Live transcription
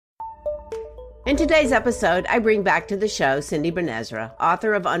In today's episode, I bring back to the show Cindy Benezra,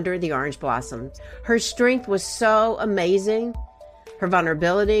 author of Under the Orange Blossoms. Her strength was so amazing, her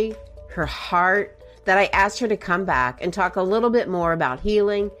vulnerability, her heart, that I asked her to come back and talk a little bit more about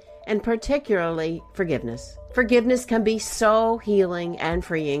healing and particularly forgiveness. Forgiveness can be so healing and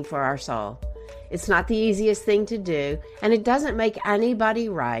freeing for our soul. It's not the easiest thing to do, and it doesn't make anybody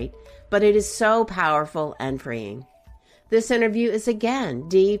right, but it is so powerful and freeing. This interview is again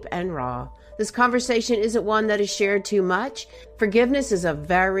deep and raw. This conversation isn't one that is shared too much. Forgiveness is a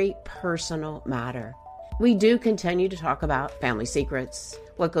very personal matter. We do continue to talk about family secrets,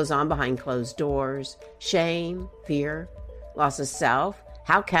 what goes on behind closed doors, shame, fear, loss of self,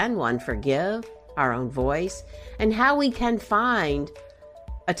 how can one forgive, our own voice, and how we can find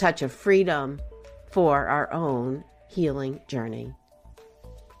a touch of freedom for our own healing journey.